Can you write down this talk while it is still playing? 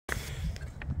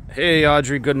Hey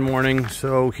Audrey, good morning.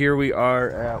 So here we are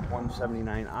at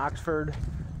 179 Oxford.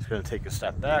 Just going to take a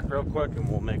step back real quick and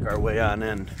we'll make our way on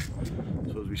in.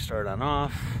 So as we start on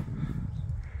off,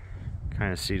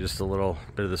 kind of see just a little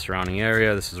bit of the surrounding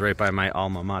area. This is right by my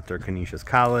alma mater, Canisius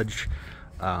College.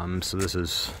 So this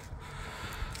is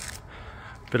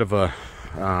a bit of a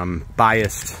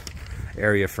biased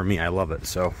area for me. I love it.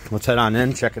 So let's head on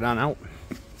in, check it on out.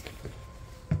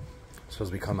 So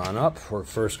as we come on up, we're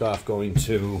first off going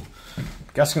to, I'm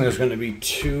guessing there's going to be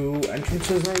two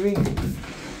entrances maybe.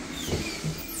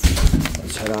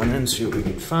 Let's head on in, see what we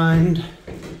can find.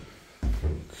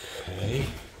 Okay.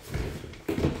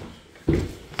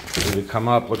 As we come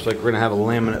up, looks like we're going to have a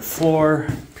laminate floor.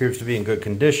 Appears to be in good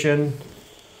condition.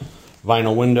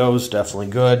 Vinyl windows, definitely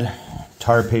good.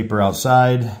 Tar paper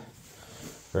outside.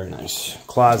 Very nice.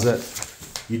 Closet.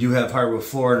 You do have hardwood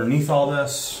floor underneath all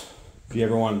this. If you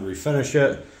ever wanted to refinish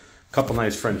it, a couple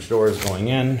nice French doors going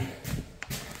in.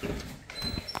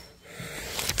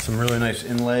 Some really nice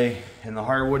inlay in the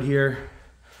hardwood here.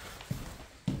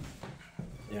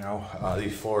 You know,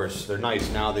 these floors, they're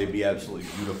nice now. They'd be absolutely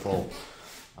beautiful,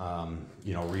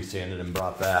 you know, resanded and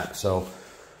brought back. So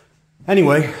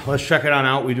anyway, let's check it on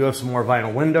out. We do have some more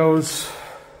vinyl windows.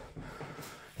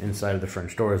 Inside of the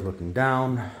French doors looking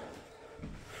down.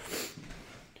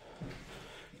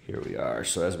 Here we are.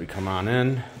 So as we come on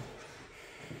in,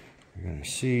 you're going to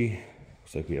see,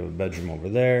 looks like we have a bedroom over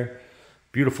there.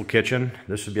 Beautiful kitchen.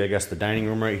 This would be, I guess, the dining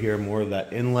room right here. More of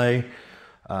that inlay.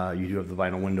 You do have the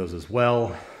vinyl windows as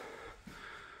well.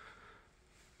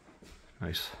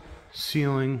 Nice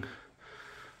ceiling.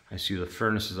 I see the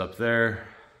furnaces up there.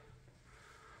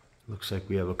 Looks like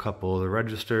we have a couple of the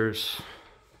registers.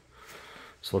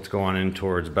 So let's go on in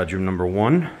towards bedroom number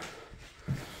one.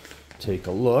 Take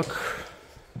a look.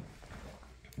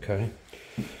 Okay,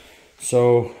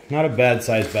 so not a bad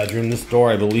sized bedroom. This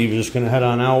door, I believe, is just going to head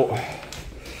on out.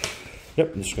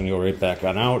 Yep, I'm just going to go right back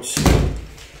on out.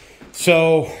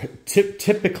 So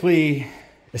typically,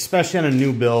 especially on a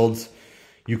new build,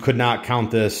 you could not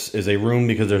count this as a room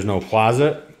because there's no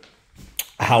closet.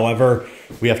 However,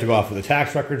 we have to go off what the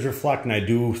tax records reflect, and I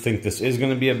do think this is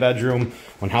going to be a bedroom.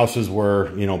 When houses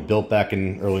were, you know, built back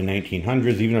in early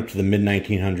 1900s, even up to the mid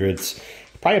 1900s,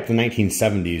 probably up to the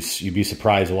 1970s, you'd be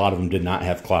surprised a lot of them did not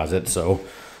have closets. So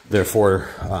therefore,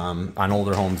 on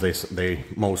older homes, they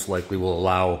most likely will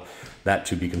allow that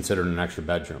to be considered an extra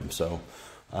bedroom. So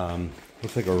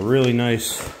looks like a really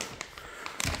nice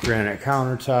granite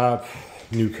countertop,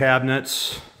 new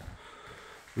cabinets,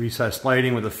 recessed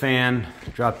lighting with a fan,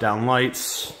 drop down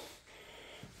lights.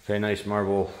 Okay, nice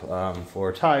marble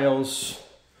floor tiles,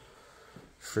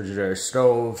 Frigidaire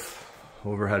stove,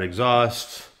 overhead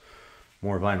exhaust.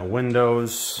 More vinyl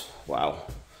windows. Wow.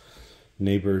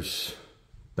 Neighbors'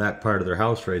 back part of their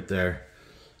house right there.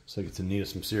 Looks like it's in need of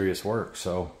some serious work.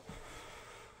 So,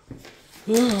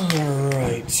 all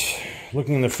right.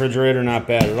 Looking in the refrigerator, not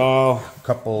bad at all. A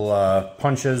couple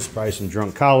punches, probably some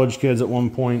drunk college kids at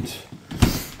one point.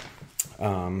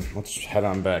 Let's head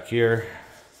on back here.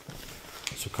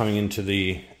 So coming into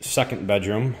the second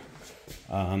bedroom.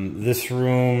 This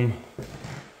room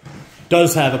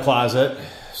does have a closet.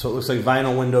 So it looks like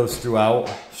vinyl windows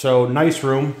throughout. So nice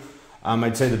room.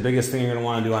 I'd say the biggest thing you're going to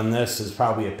want to do on this is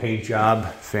probably a paint job,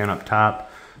 fan up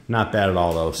top. Not bad at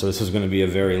all though. So this is going to be a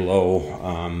very low,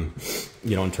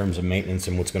 you know, in terms of maintenance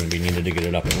and what's going to be needed to get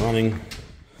it up and running.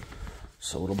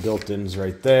 So little built-ins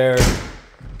right there.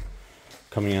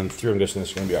 Coming in through, I'm guessing this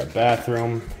is going to be our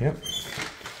bathroom. Yep.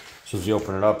 So as you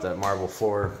open it up, that marble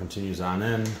floor continues on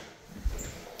in.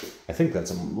 I think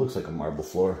that's looks like a marble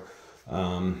floor.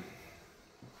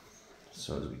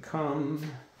 So as we come,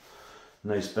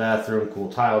 nice bathroom,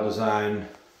 cool tile design,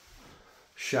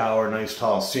 shower, nice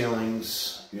tall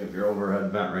ceilings. You have your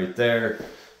overhead vent right there.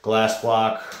 Glass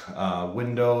block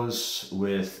windows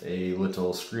with a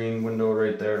little screen window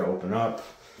right there to open up.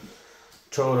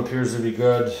 Toilet appears to be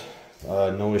good.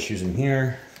 No issues in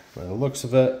here by the looks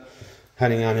of it.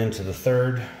 Heading on into the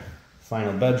third,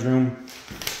 final bedroom.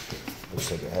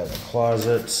 Looks like it has a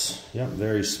closet. Yep,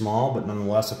 very small, but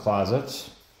nonetheless a closet.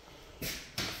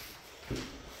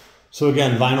 So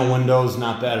again, vinyl windows,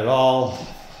 not bad at all.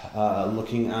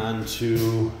 Looking on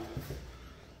to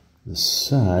the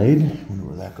side, I wonder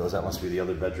where that goes. That must be the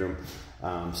other bedroom.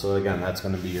 So again, that's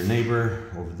going to be your neighbor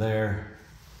over there.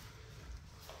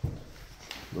 A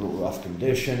little rough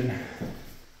condition.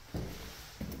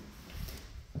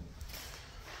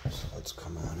 So let's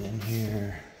come on in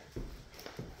here.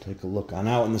 Take a look on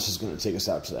out, and this is going to take us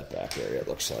out to that back area, it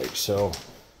looks like. So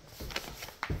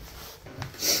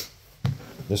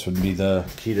this would be the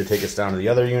key to take us down to the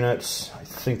other units. I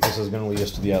think this is going to lead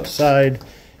us to the outside.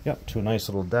 Yep, to a nice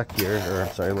little deck here, or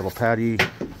sorry, a little patio.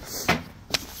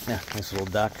 Yeah, nice little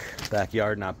deck,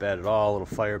 backyard, not bad at all. A little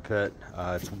fire pit.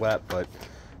 It's wet, but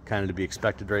kind of to be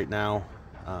expected right now.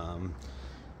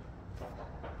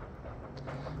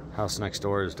 House next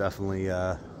door is definitely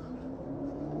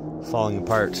falling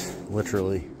apart,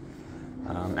 literally.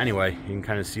 Anyway, you can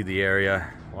kind of see the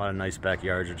area. A lot of nice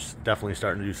backyards. We're just definitely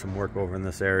starting to do some work over in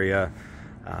this area.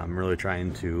 Really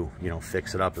trying to, you know,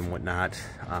 fix it up and whatnot.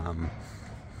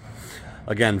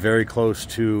 Again, very close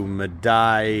to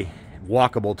Meday,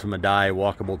 walkable to Meday,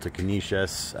 walkable to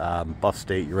Canisius. Buff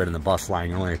State, you're right in the bus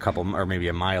line. You're only a couple, or maybe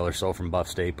a mile or so from Buff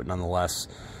State, but nonetheless,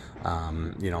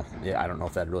 you know, yeah, I don't know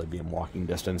if that'd really be in walking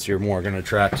distance. You're more going to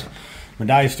attract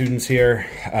Meday students here,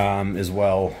 as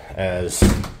well as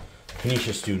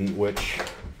Canisius student, which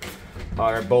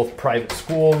are both private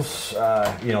schools.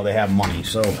 You know, they have money,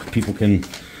 so people can...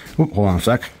 Hold on a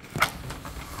sec.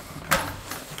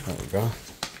 There we go.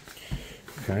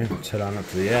 Okay, let's head on up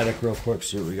to the attic real quick,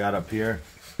 see what we got up here.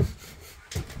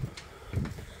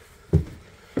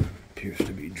 Appears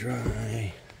to be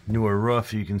dry. Newer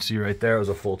roof, you can see right there, it was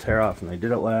a full tear off when they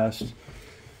did it last.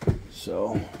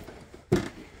 So,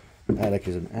 attic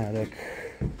is an attic.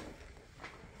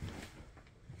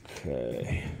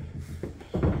 Okay.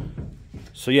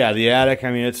 So yeah, the attic,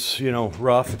 I mean, it's, you know,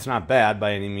 rough. It's not bad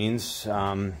by any means.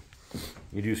 You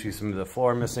do see some of the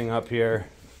floor missing up here.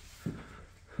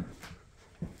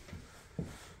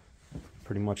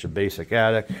 Pretty much a basic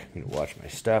attic. You can watch my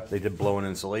step. They did blow an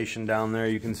insulation down there,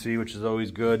 you can see, which is always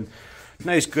good.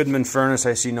 Nice Goodman furnace.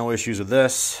 I see no issues with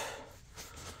this.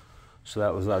 So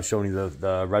that was, I was showing you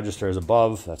the registers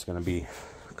above. That's going to be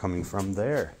coming from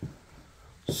there.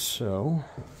 So,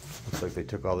 looks like they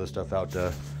took all this stuff out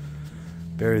to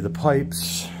bury the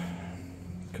pipes.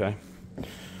 Okay.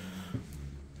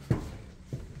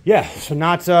 Yeah, so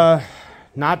not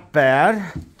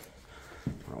bad.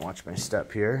 I'm gonna watch my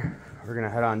step here. We're gonna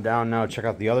head on down now, check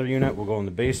out the other unit. We'll go in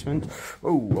the basement.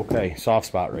 Oh, okay, soft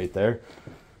spot right there.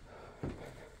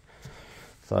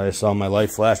 Thought I saw my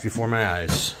life flash before my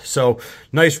eyes. So,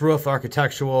 nice roof,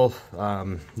 architectural.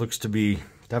 Looks to be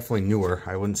definitely newer.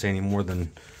 I wouldn't say any more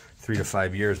than 3 to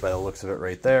 5 years by the looks of it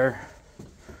right there.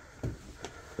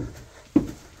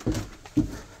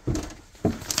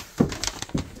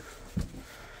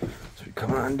 So we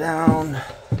come on down.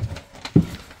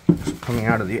 So coming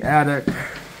out of the attic.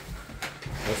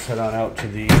 Let's head on out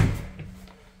to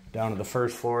down to the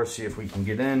first floor, see if we can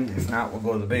get in. If not, we'll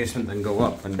go to the basement, then go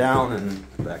up and down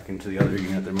and back into the other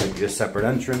unit. There might be a separate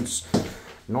entrance.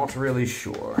 Not really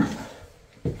sure.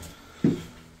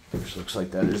 Which looks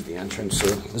like that is the entrance, so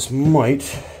this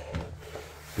might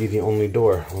be the only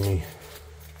door. Let me...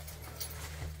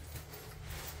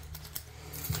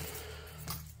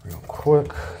 real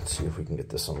quick, let's see if we can get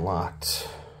this unlocked.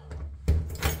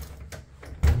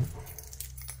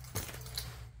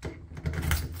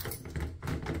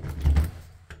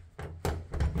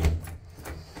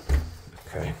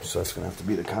 Okay, so that's gonna have to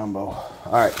be the combo.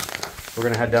 All right, we're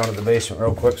gonna head down to the basement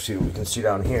real quick, see what we can see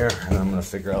down here, and I'm gonna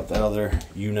figure out that other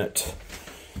unit.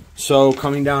 So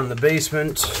coming down in the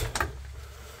basement,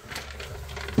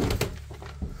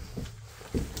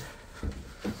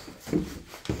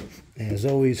 as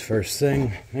always, first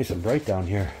thing, nice and bright down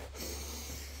here.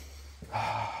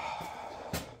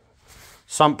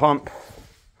 Sump pump,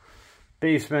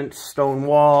 basement, stone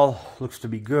wall, looks to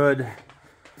be good.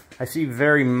 I see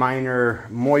very minor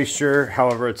moisture,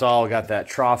 however, it's all got that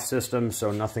trough system,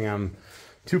 so nothing I'm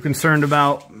too concerned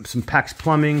about. Some PEX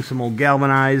plumbing, some old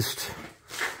galvanized.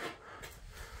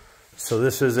 So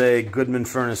this is a Goodman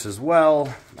furnace as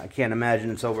well. I can't imagine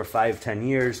it's over 5-10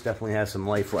 years. Definitely has some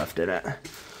life left in it.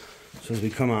 So as we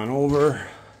come on over,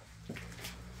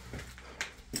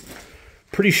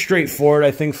 pretty straightforward,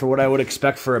 I think, for what I would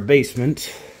expect for a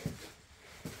basement.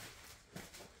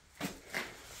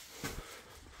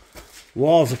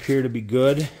 Walls appear to be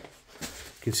good. You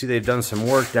can see they've done some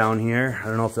work down here. I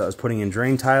don't know if that was putting in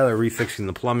drain tile or refixing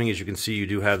the plumbing. As you can see, you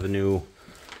do have the new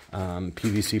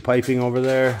PVC piping over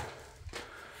there.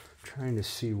 Trying to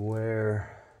see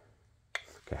where...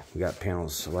 Okay, we got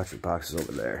panels, electric boxes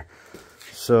over there.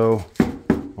 So,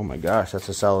 oh my gosh, that's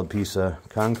a solid piece of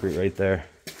concrete right there.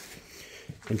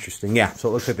 Interesting. Yeah, so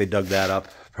it looks like they dug that up.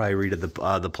 Probably redid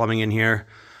the plumbing in here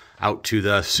out to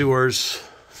the sewers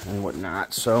and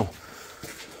whatnot. So,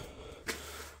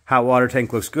 hot water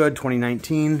tank looks good,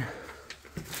 2019.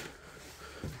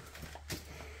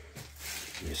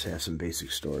 You just have some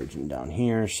basic storage in down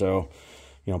here. So,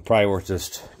 you know, probably worth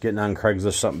just getting on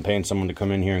Craigslist, something, paying someone to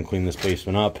come in here and clean this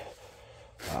basement up.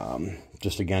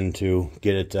 Just again to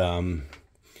get it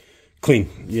clean.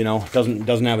 You know, doesn't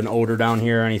have an odor down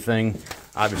here or anything.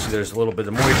 Obviously there's a little bit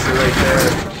of moisture right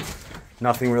there.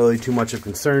 Nothing really too much of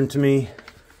concern to me.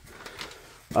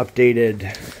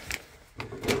 Updated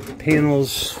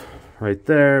panels right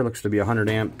there. Looks to be 100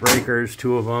 amp breakers,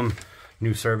 2 of them.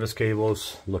 New service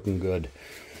cables, looking good.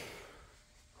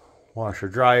 Washer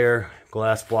dryer,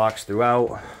 glass blocks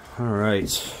throughout. All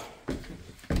right.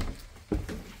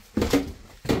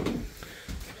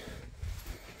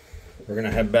 We're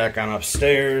gonna head back on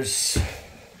upstairs.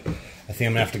 I think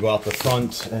I'm gonna have to go out the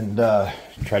front and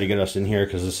try to get us in here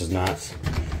because this is not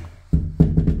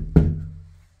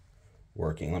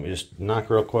working. Let me just knock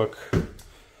real quick.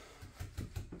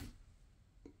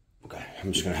 Okay,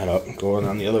 I'm just gonna head out and go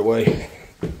on the other way.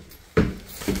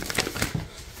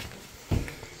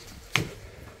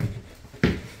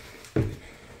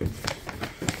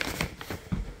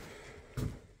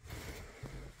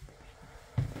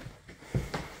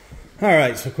 All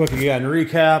right, so quick again,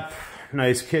 recap.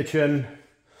 Nice kitchen.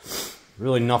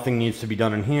 Really nothing needs to be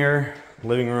done in here.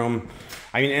 Living room.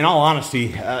 I mean, in all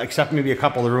honesty, except maybe a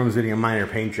couple of the rooms getting a minor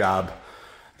paint job,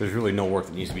 there's really no work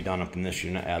that needs to be done up in this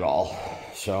unit at all.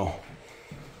 So,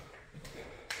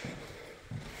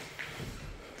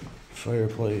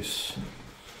 fireplace.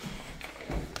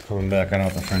 Coming back on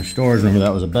out the French doors. Remember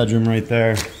that was a bedroom right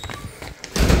there.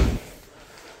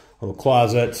 Little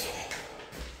closet.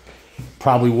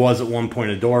 Probably was at one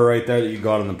point a door right there that you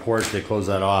go out on the porch. They closed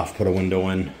that off, put a window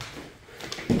in.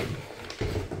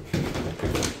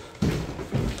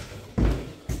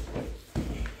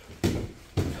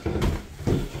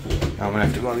 Now I'm gonna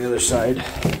have to go on the other side.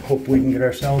 Hope we can get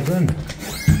ourselves in.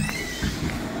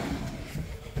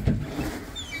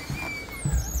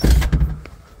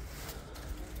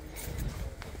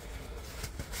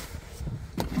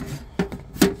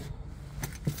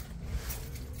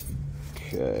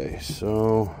 Okay,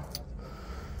 so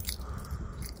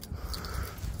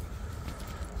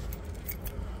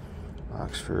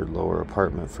Oxford lower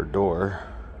apartment for door.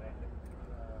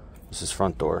 This is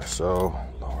front door, so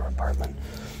lower apartment.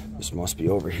 This must be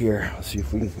over here. Let's see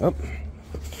if we can. Oh,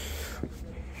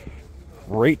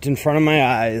 right in front of my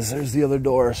eyes. There's the other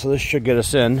door, so this should get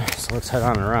us in. So let's head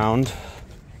on around.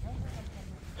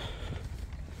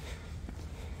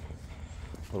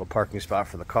 Little parking spot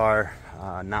for the car.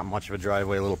 Not much of a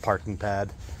driveway, a little parking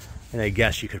pad. And I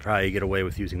guess you could probably get away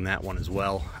with using that one as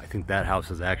well. I think that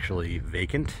house is actually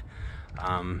vacant.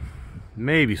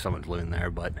 Maybe someone's living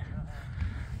there, but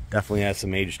definitely has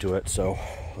some age to it. So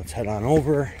let's head on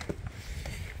over.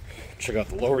 Check out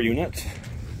the lower unit.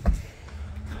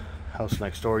 House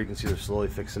next door, you can see they're slowly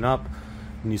fixing up.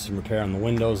 Need some repair on the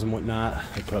windows and whatnot.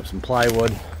 They put up some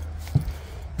plywood.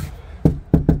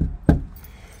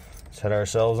 Let's head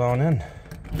ourselves on in.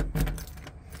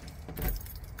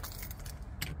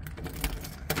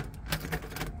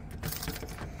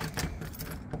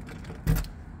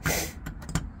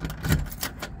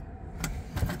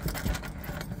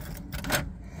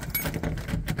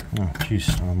 Oh,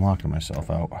 jeez, I'm locking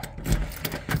myself out.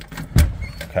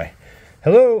 Okay.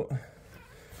 Hello.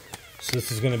 So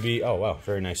this is going to be, oh wow,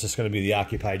 very nice. This is going to be the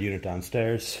occupied unit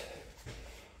downstairs.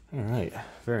 All right,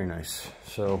 very nice.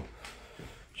 So,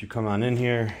 as you come on in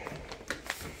here,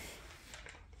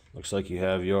 looks like you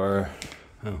have your,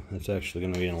 oh, that's actually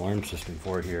going to be an alarm system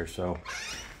for it here. So,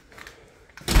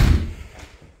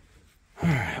 all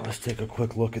right, let's take a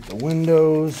quick look at the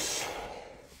windows.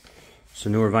 So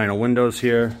newer vinyl windows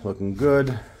here, looking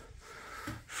good.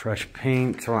 Fresh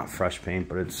paint, well, not fresh paint,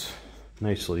 but it's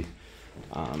nicely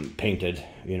painted,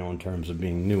 you know, in terms of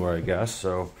being newer, I guess.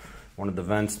 So one of the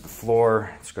vents, the floor,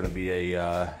 it's going to be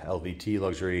a LVT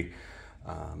luxury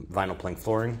vinyl plank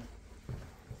flooring.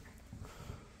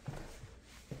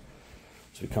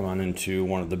 So we come on into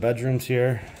one of the bedrooms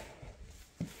here.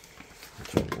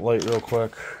 Turn the light real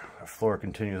quick. Our floor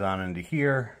continues on into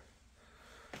here.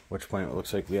 Which point it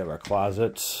looks like we have our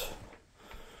closets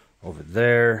over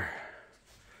there.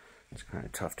 It's kind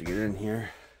of tough to get in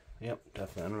here. Yep,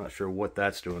 definitely. I'm not sure what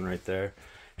that's doing right there.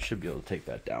 Should be able to take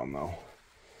that down though.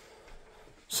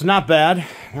 So not bad,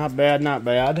 not bad, not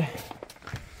bad.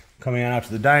 Coming on out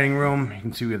to the dining room, you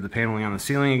can see we have the paneling on the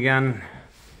ceiling again.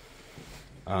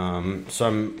 So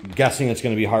I'm guessing it's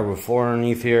going to be hardwood floor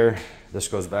underneath here. This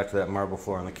goes back to that marble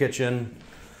floor in the kitchen.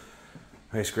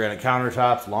 Nice granite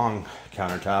countertops, long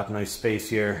countertop, nice space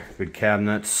here, good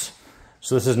cabinets.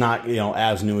 So this is not, you know,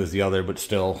 as new as the other, but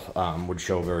still would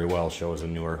show very well, show as a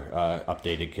newer,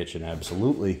 updated kitchen,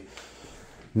 absolutely.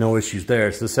 No issues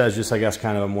there. So this has just, I guess,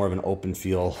 kind of a more of an open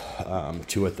feel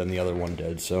to it than the other one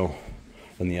did, so,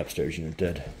 than the upstairs unit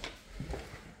did.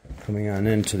 Coming on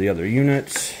into the other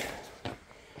units.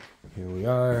 Here we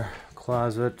are,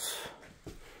 closet.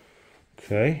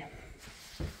 Okay.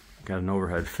 Got an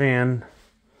overhead fan.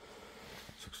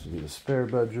 This looks to be the spare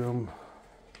bedroom.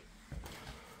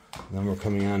 And then we're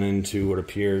coming on into what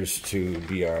appears to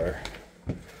be our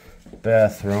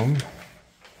bathroom.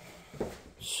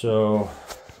 So,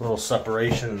 a little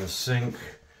separation in the sink.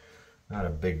 Not a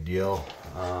big deal.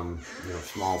 You know,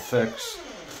 small fix.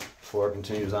 Floor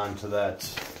continues on to that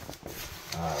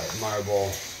marble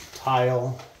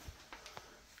tile.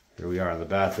 Here we are in the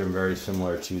bathroom, very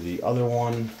similar to the other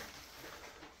one.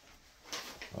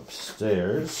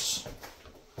 Upstairs.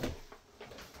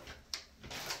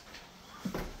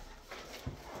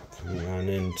 Coming on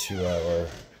into our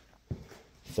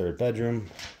third bedroom.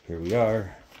 Here we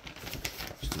are.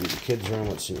 Just to be the kids' room.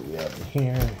 Let's see what we have in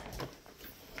here.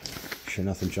 Make sure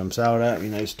nothing jumps out at me.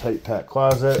 Nice tight packed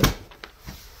closet.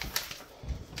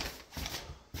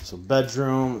 So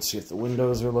bedroom. Let's see if the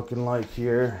windows are looking like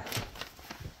here.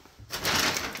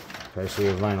 Okay, so we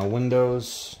have vinyl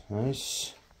windows.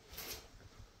 Nice.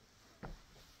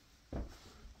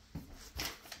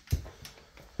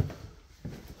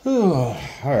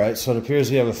 Alright, so it appears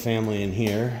we have a family in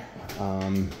here.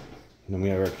 And then we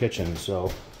have our kitchen.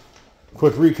 So,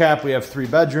 quick recap, we have 3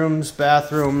 bedrooms,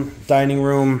 bathroom, dining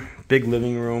room, big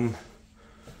living room.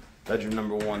 Bedroom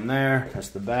number 1 there, that's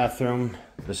the bathroom.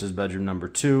 This is bedroom number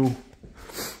 2.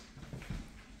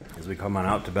 As we come on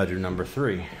out to bedroom number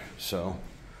 3. So,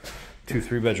 2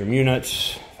 3-bedroom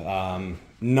units.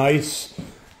 Nice.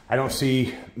 I don't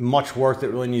see much work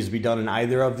that really needs to be done in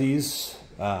either of these.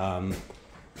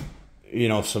 You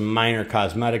know, some minor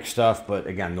cosmetic stuff, but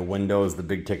again, the windows, the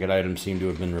big ticket items seem to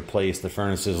have been replaced. The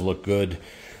furnaces look good.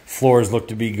 Floors look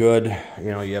to be good.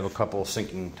 You know, you have a couple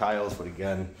sinking tiles, but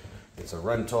again, it's a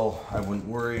rental. I wouldn't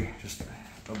worry just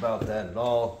about that at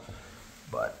all.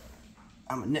 But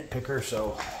I'm a nitpicker,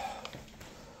 so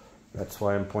that's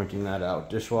why I'm pointing that out.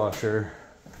 Dishwasher.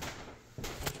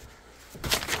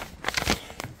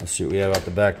 Let's see what we have out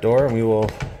the back door, and we will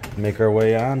make our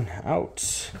way on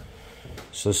out.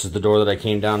 So this is the door that I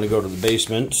came down to go to the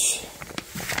basement.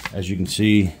 As you can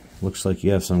see, looks like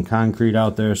you have some concrete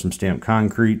out there, some stamped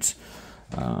concrete.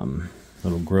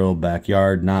 Little grill,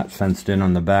 backyard, not fenced in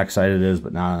on the back side it is,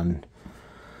 but not on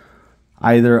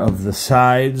either of the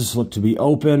sides. Look to be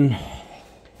open.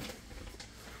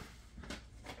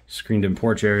 Screened in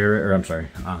porch area, or I'm sorry,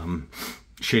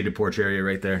 shaded porch area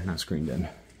right there, not screened in.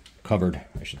 Covered,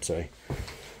 I should say.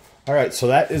 All right, so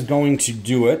that is going to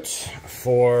do it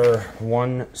for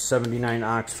 179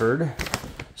 Oxford.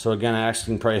 So again,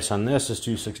 asking price on this is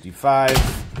 $265.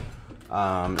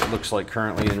 It looks like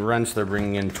currently in rents they're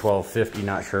bringing in $1,250.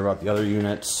 Not sure about the other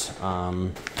units.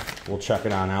 We'll check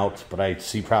it on out, but I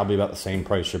see probably about the same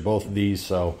price for both of these.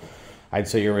 So I'd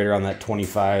say you're right around that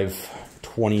 25,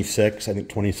 26. I think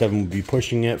 27 would be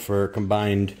pushing it for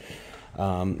combined,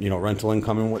 you know, rental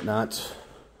income and whatnot.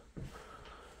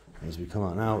 As we come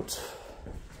on out,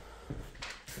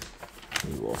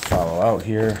 we will follow out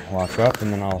here, walk up,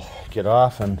 and then I'll get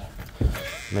off and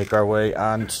make our way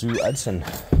on to Edson.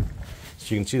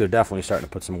 So you can see they're definitely starting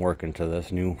to put some work into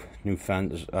this new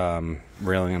fence,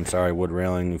 railing, I'm sorry, wood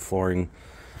railing, new flooring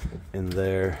in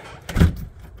there.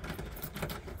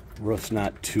 Roof's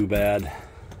not too bad.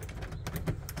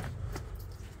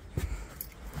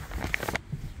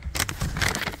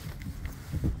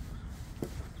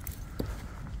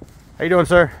 How you doing,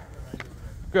 sir?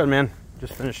 Good, man.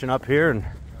 Just finishing up here. And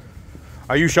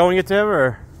are you showing it to him,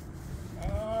 or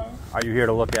are you here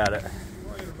to look at it?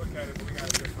 We're here to look at it, but we got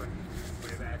a different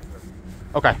way of access.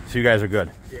 Okay, so you guys are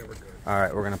good. Yeah, we're good. All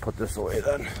right, we're gonna put this away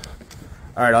then.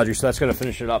 All right, Audrey. So that's gonna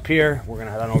finish it up here. We're gonna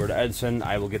head on over to Edson.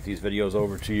 I will get these videos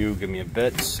over to you. Give me a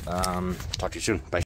bit. Talk to you soon. Bye.